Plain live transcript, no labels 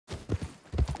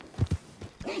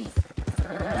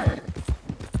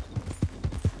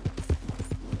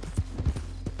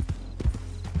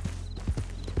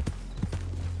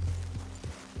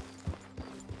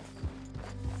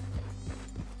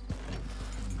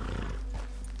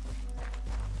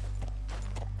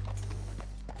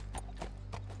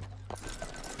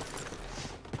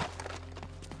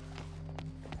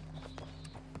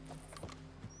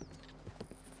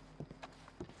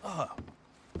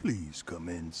Please come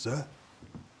in, sir.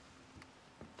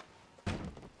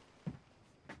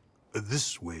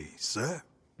 This way, sir.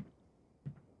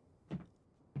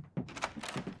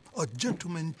 A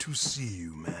gentleman to see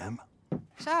you, ma'am.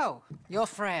 So, your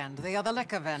friend, the other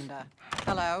liquor vendor.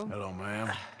 Hello. Hello,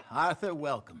 ma'am. Arthur,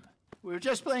 welcome. We were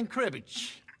just playing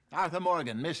cribbage. Arthur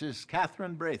Morgan, Mrs.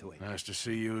 Catherine Braithwaite. Nice to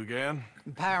see you again.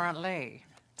 Apparently.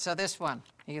 So this one,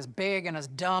 he is big and as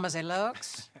dumb as he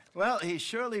looks? Well, he's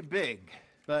surely big,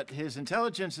 but his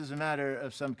intelligence is a matter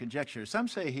of some conjecture. Some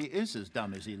say he is as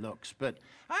dumb as he looks, but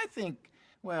I think,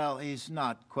 well, he's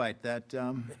not quite that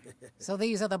dumb. So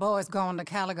these are the boys going to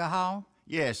Caliga Hall?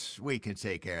 Yes, we can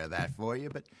take care of that for you,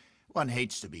 but one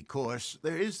hates to be coarse.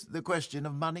 There is the question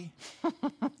of money.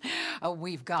 Oh,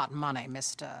 we've got money,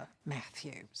 Mr.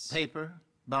 Matthews. Paper,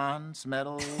 bonds,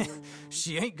 metal.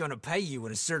 She ain't gonna pay you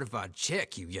in a certified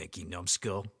check, you Yankee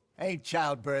numbskull. Ain't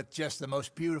childbirth just the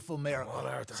most beautiful miracle? Well,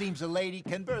 Arthur. Seems a lady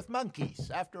can birth monkeys,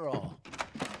 after all.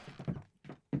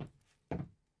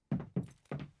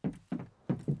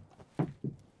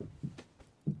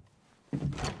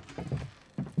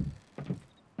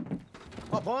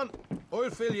 Hop on. I'll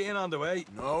fill you in on the way.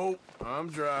 No, I'm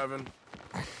driving.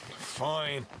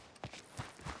 Fine.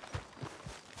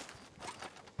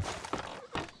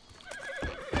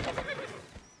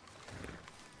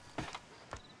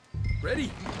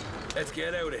 Ready? Let's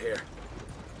get out of here.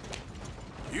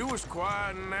 You was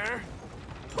quiet in there.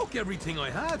 Took everything I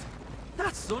had.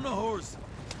 That son of hers.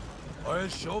 I'll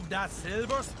shove that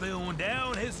silver spoon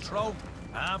down his throat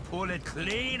and pull it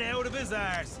clean out of his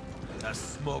arse. The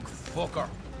smug fucker.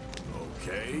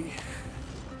 Okay.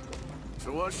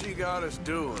 So what she got us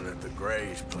doing at the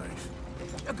Gray's place?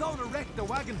 You're going to wreck the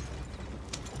wagon.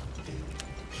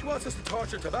 She wants us to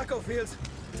torture tobacco fields.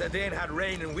 Said they ain't had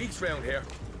rain in weeks round here.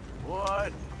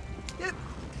 What? Yep,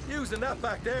 using that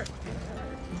back there.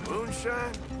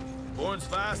 Moonshine? Burns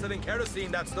faster than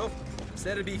kerosene, that stuff.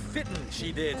 Said it'd be fitting,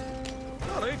 she did.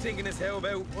 All I'm thinking is how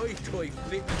about I try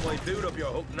fitting my boot up your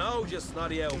hook now, you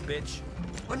snotty old bitch.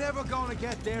 We're never gonna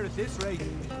get there at this rate.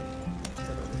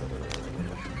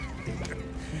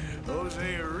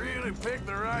 Jose really picked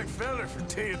the right fella for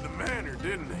tea at the manor,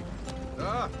 didn't he?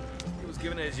 Ah, he was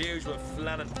giving it his usual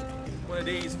flannin'. One of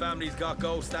these families got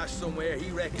gold stashed somewhere,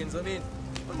 he reckons I'm in.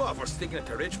 I'm all for sticking it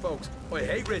to rich folks. I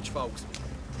hate rich folks.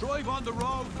 Drive on the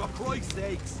road, for Christ's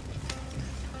sakes.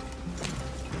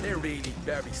 There really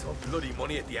better be some bloody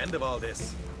money at the end of all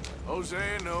this.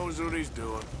 Jose knows what he's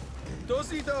doing. Does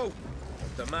he, though?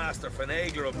 The master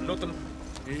finagler of nothing.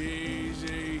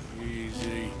 Easy,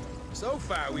 easy. So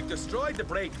far, we've destroyed the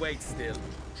Braithwaites still.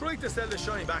 Tried to sell the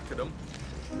shine back to them.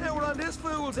 Now we're on this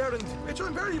fool's errand, which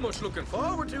I'm very much looking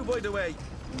forward to, by the way.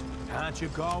 Can't you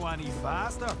go any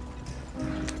faster?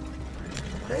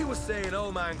 They was saying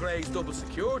old man Gray's double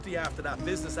security after that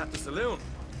business at the saloon.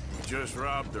 We just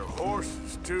robbed their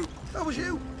horses, too. That was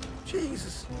you?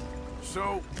 Jesus.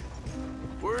 So,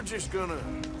 we're just gonna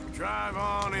drive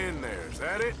on in there, is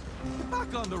that it?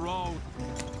 Back on the road.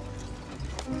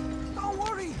 Don't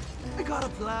worry, I got a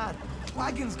plan.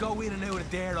 Wagons go in and out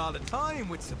of there all the time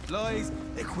with supplies,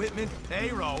 equipment,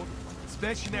 payroll.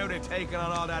 Especially now they're taking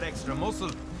on all that extra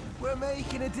muscle. We're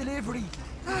making a delivery,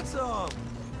 that's all.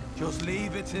 Just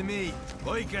leave it to me.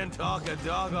 I can talk a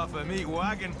dog off a meat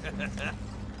wagon.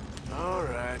 All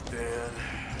right, then.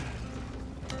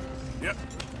 Yep.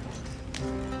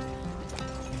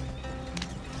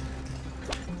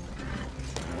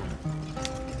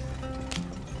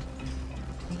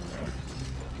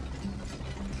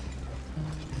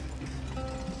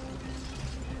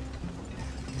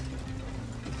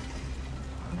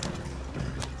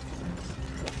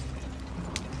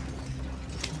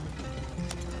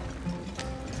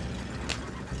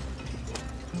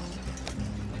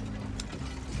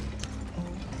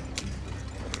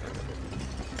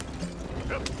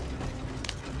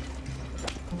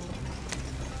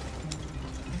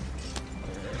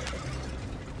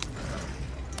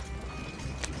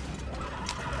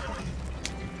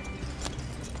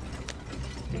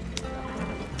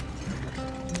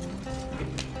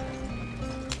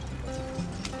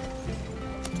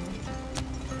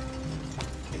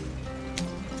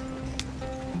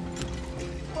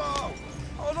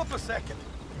 A second.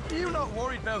 You're not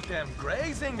worried about them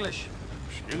Gray's English?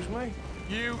 Excuse me?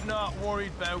 You not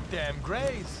worried about them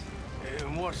greys?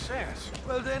 In what sense?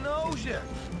 Well, they knows you.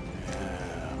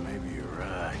 Yeah, maybe you're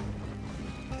right.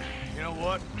 You know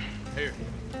what? Here,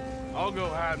 I'll go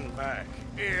hiding back.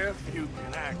 If you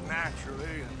can act naturally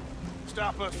and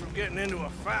stop us from getting into a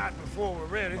fight before we're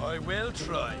ready. I will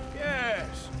try.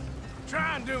 Yes.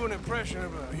 Try and do an impression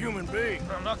of a human being.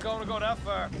 I'm not going to go that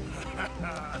far.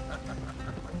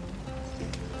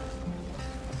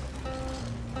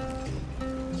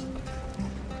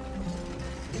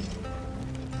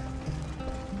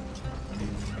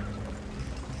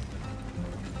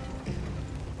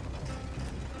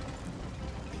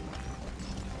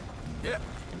 Yeah.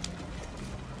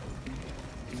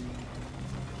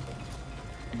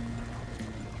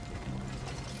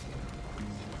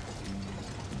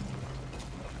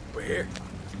 We're here.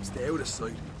 Stay out of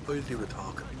sight. I'll do the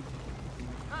talking.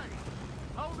 Hey,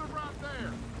 hold it right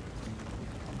there.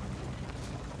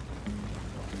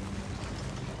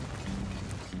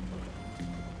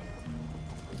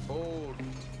 Hold.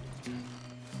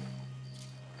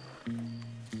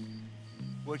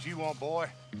 What you want, boy?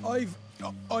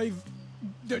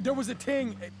 There was a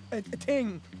thing at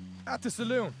the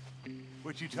saloon.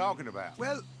 What you talking about?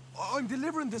 Well, I'm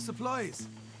delivering the supplies.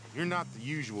 You're not the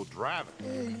usual driver.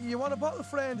 You want a bottle,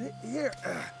 friend? Here.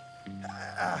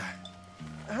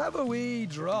 Have a wee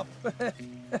drop.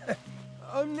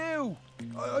 I'm new.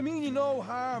 I mean you no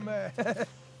harm.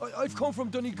 I've come from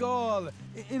Donegal,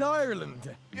 in Ireland.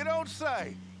 You don't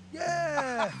say.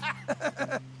 Yeah.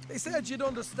 They said you'd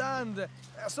understand.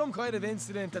 Some kind of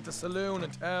incident at the saloon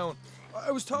in town. I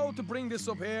was told to bring this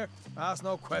up here. Ask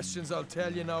no questions, I'll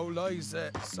tell you no lies,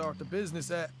 sort of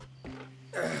business.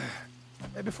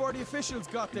 Before the officials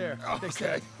got there, they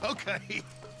said. Okay.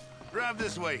 Drive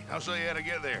this way. I'll show you how to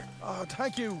get there. Oh,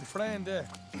 thank you, friend.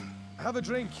 Have a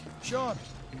drink, Sean.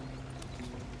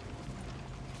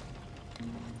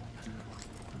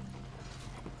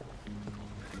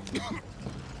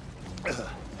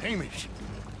 Hamish.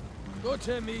 Good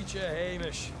to meet you,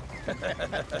 Hamish.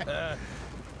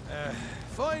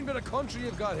 Fine bit of country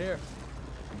you've got here.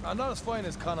 Not as fine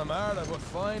as Connemara, but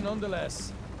fine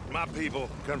nonetheless. My people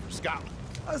come from Scotland.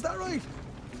 Is that right?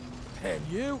 And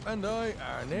you and I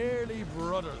are nearly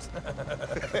brothers.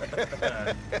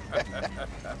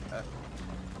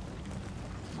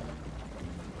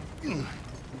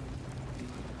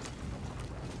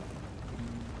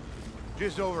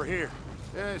 Just over here.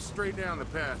 Yeah, straight down the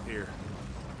path here.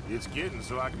 It's getting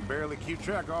so I can barely keep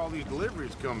track of all these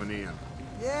deliveries coming in.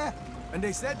 Yeah, and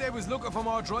they said they was looking for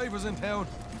more drivers in town.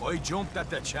 I jumped at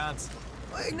the chance.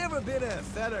 I never been a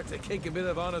feather to kick a bit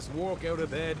of honest work out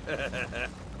of bed.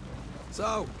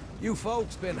 So, you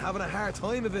folks been having a hard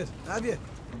time of it, have you?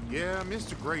 Yeah,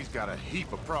 Mr. Gray's got a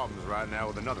heap of problems right now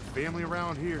with another family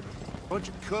around here. Bunch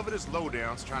of covetous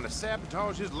lowdowns trying to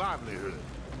sabotage his livelihood.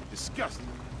 Disgusting.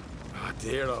 Oh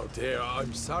dear,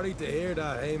 I'm sorry to hear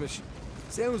that, Hamish.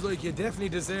 Sounds like you definitely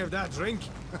deserve that drink.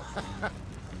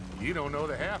 You don't know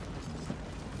the half.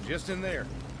 Just in there.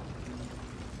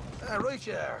 Right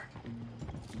there.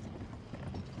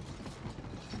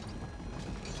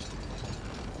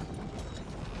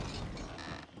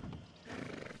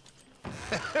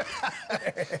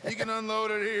 You can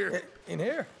unload it here. In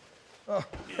here? Oh,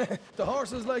 the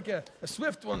horse is like a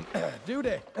swift one, do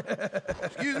they?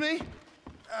 Excuse me?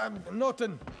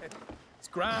 Nothing. It's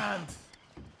grand.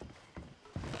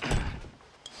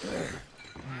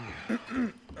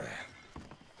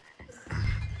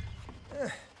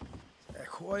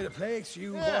 Quite a place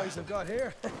you boys have got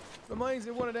here. Reminds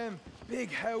me of one of them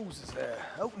big houses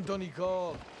out in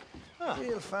Donegal.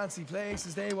 Real fancy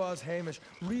places they was, Hamish.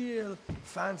 Real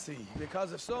fancy.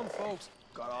 Because if some folks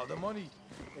got all the money,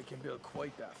 they can build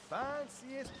quite the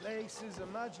fanciest places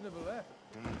imaginable,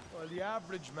 Well, the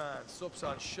average man sups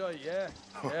on shite, yeah?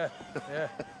 Yeah.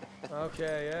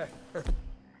 Okay, yeah.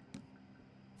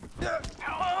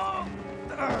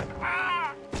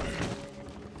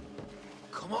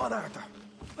 Come on, Arthur.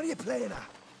 What are you playing at?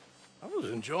 I was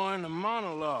enjoying the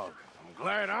monologue. I'm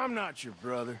glad I'm not your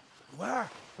brother. You are?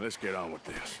 Let's get on with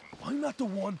this. I'm not the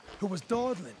one who was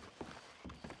dawdling.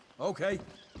 Okay.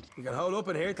 You can hold up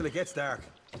in here till it gets dark.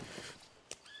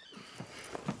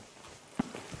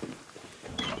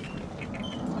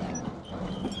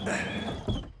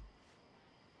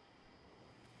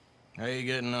 How you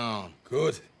getting on?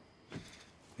 Good.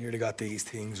 Nearly got these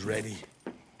things ready.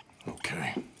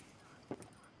 Okay.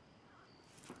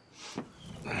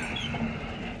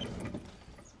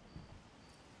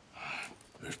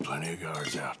 There's plenty of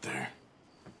guards out there.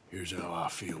 Here's how I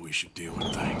feel we should deal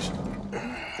with things.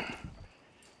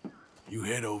 You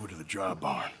head over to the dry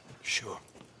barn. Sure.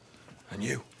 And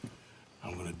you?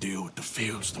 I'm gonna deal with the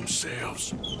fields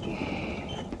themselves.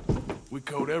 We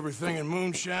coat everything in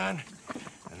moonshine,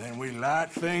 and then we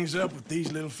light things up with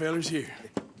these little fellers here.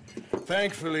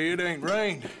 Thankfully, it ain't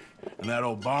rained, and that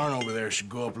old barn over there should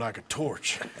go up like a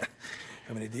torch.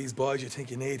 How many of these boys you think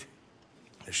you need?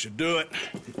 This should do it.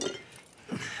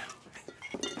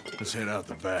 Let's head out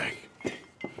the back.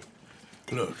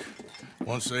 Look,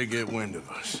 once they get wind of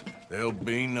us, there'll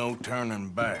be no turning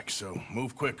back, so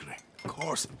move quickly. Of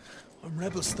course. I'm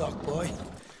rebel stock, boy.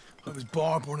 I was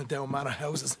born burning down manor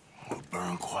houses. We'll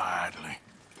burn quietly.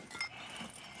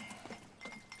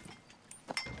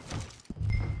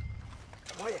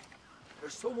 Quiet.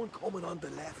 There's someone coming on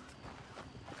the left.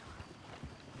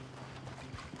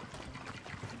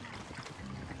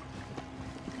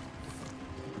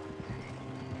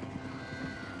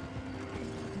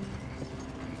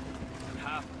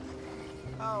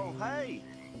 Oh, hey.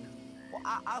 Well,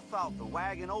 I thought the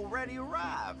wagon already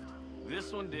arrived.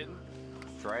 This one didn't.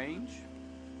 Strange.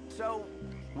 So,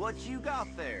 what you got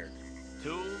there?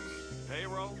 Tools,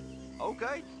 payroll.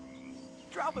 Okay.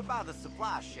 Drop it by the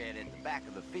supply shed at the back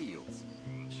of the fields.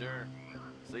 Sure.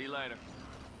 See you later.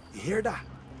 You hear that?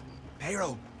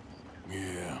 Payroll.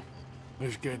 Yeah.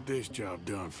 Let's get this job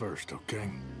done first, okay?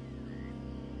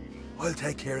 I'll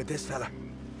take care of this fella.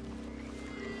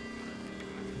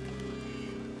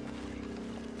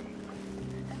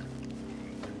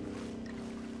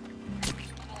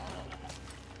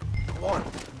 Come on.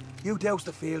 You douse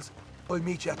the fields. I'll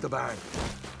meet you at the barn.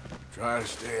 Try to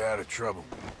stay out of trouble.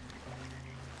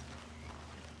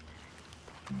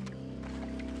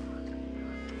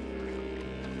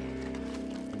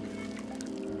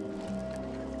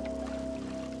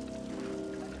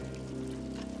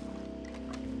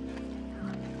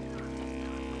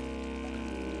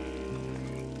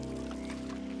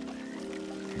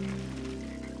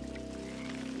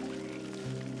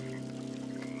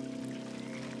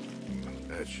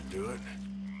 That should do it.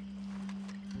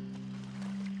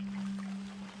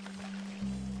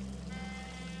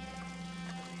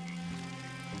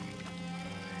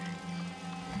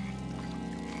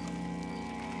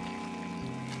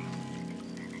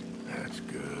 That's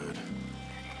good.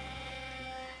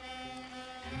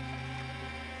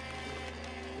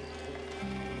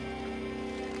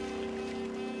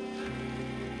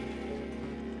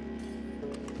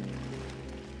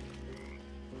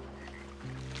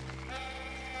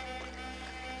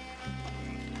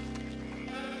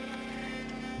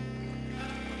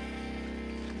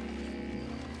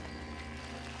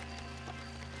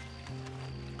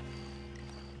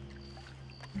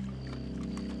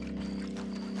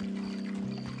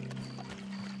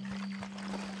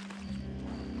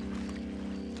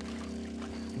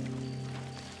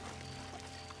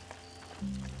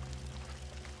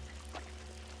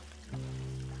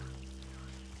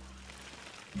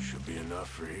 Should be enough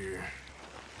for here.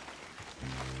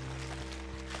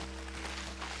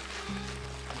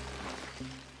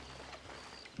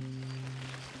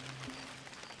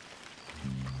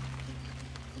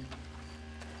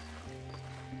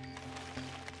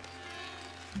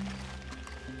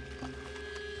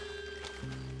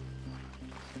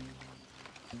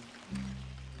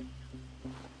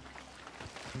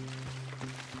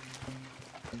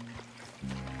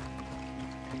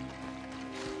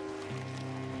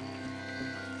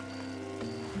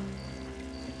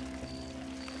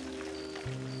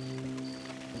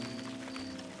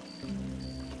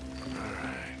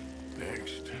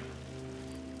 Next.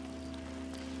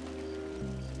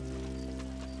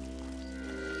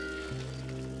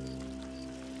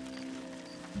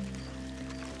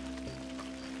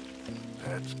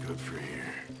 That's good for here.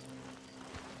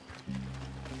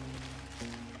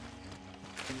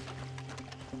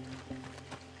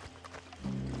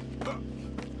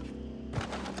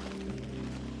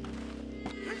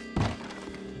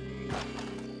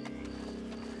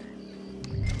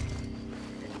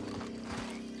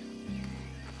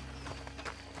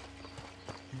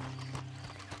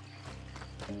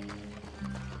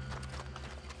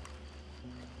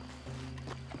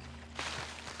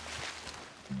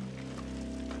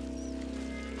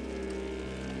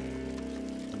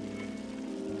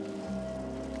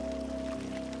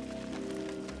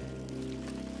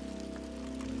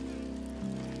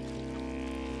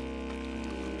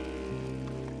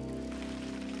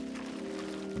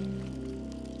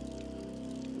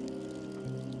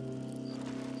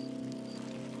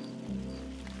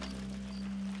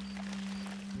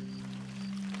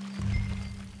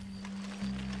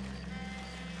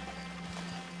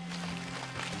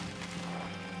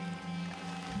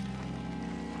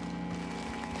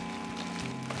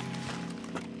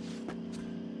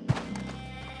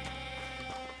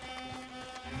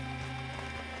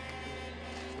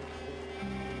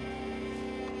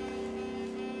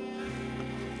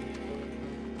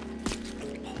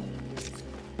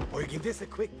 give this a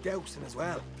quick dousing as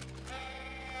well.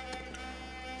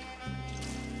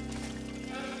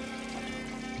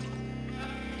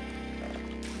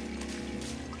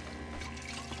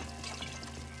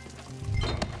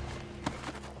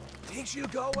 Think she'll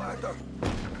go, Arthur?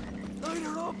 Light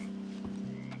her up.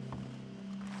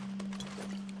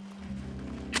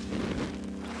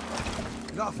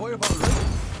 You got a fireball, right?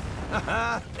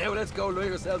 Haha, now let's go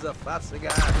light ourselves a fat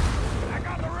cigar. I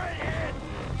got the right hand!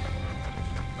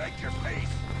 Make your peace!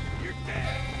 You're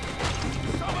dead!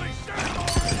 Somebody shoot him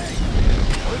already!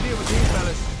 I'll deal with these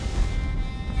fellas.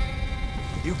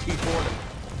 You keep order.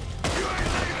 You ain't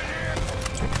leaving here!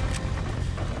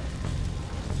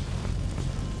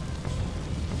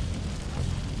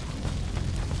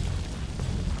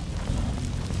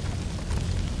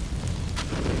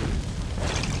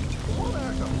 Come on,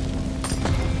 Arthur.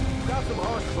 Grab some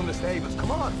horses from the stables,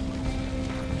 come on.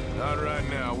 Not right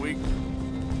now, we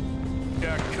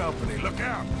got company. Look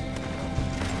out!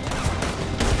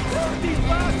 Where are these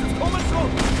bastards coming from?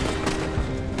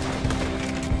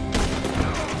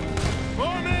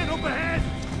 More men up ahead!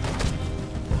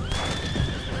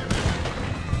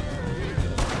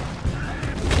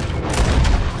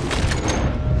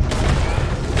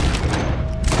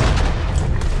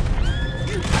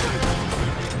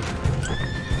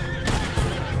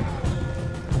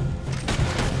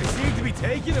 They seem to be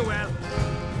taking it well.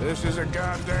 This is a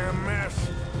goddamn mess.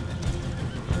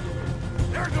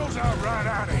 There goes out right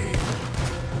out of here.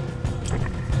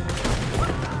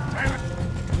 Damn it.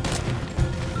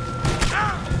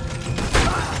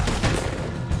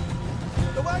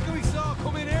 The wagon we saw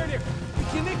come in earlier. We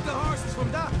can nick the horses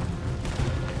from that.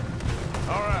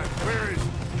 All right, where is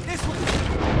it? This one.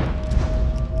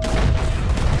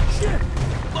 Shit!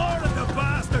 More of the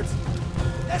bastards!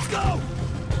 Let's go!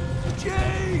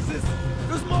 Jesus!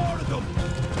 There's more of them!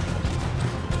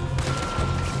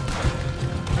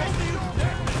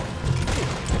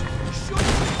 Shoot!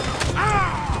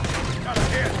 Ah! Got a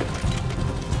hit.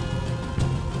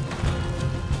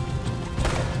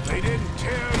 They didn't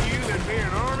tell you there'd be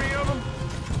an army of them?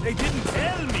 They didn't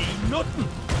tell me nothing!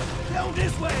 Down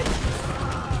this way!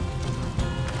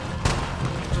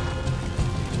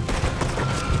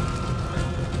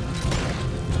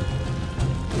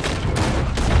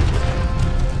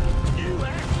 You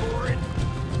asked for it.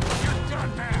 You're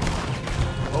done now.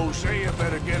 Hosea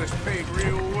better get us paid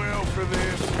real well for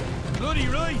this. Bloody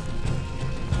right!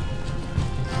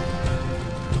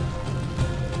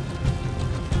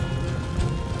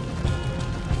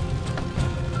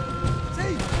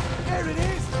 See? There it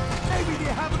is! Maybe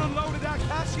they haven't unloaded that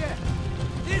cash yet.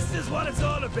 This is what it's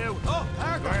all about. Oh,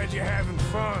 Arthur! Glad you're having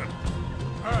fun.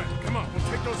 All right, come on, we'll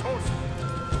take those horses.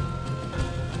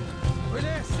 We're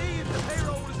there, see if the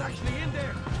payroll is actually in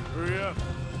there. Hurry up.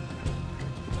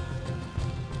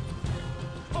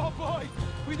 Oh boy!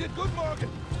 We did good, Morgan!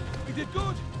 We did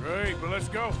good! Great, but let's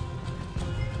go.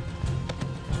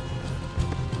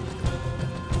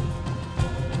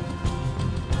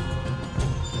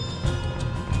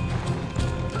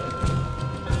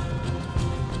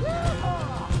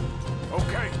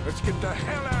 Okay, let's get the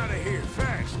hell out of here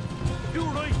fast. You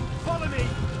right! Follow me!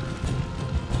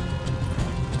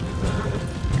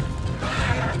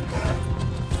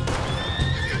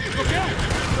 Look out!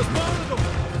 There's more of them!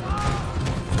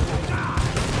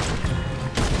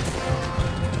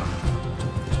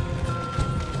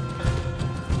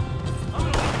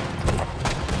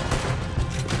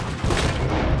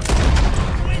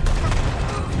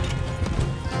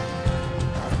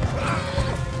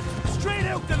 Straight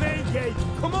out the main gate!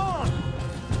 Come on!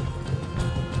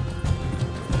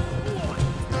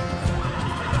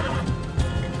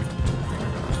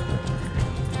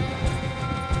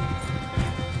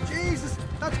 Jesus!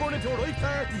 That turned into a right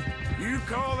party! You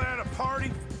call that a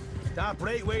party? That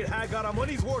Braithwaite had got our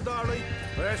money's worth, all right.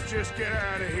 Let's just get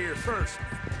out of here first.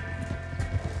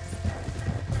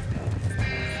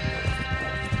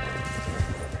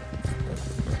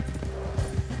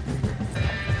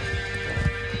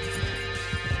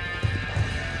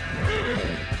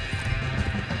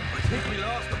 I think we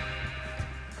lost them.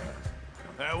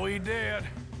 That we did.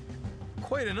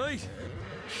 Quite a night.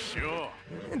 Sure.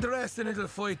 Interesting little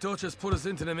fight Dutch has put us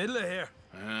into the middle of here.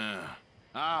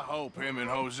 I hope him and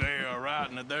Hosea are right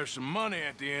and that there's some money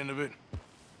at the end of it.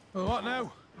 Well, what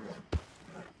now?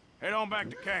 Head on back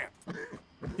to camp.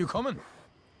 You coming?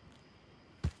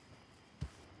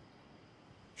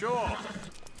 Sure.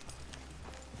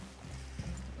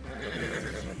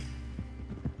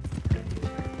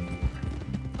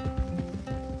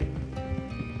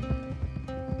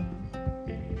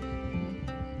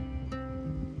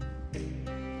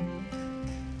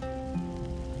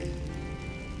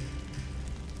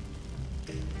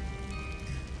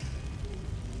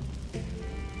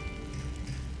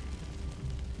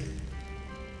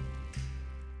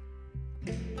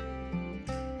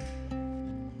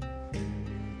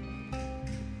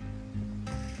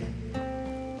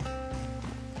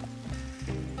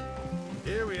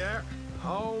 we are.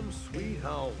 Home, sweet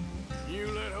home. You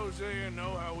let Hosea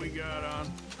know how we got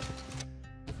on.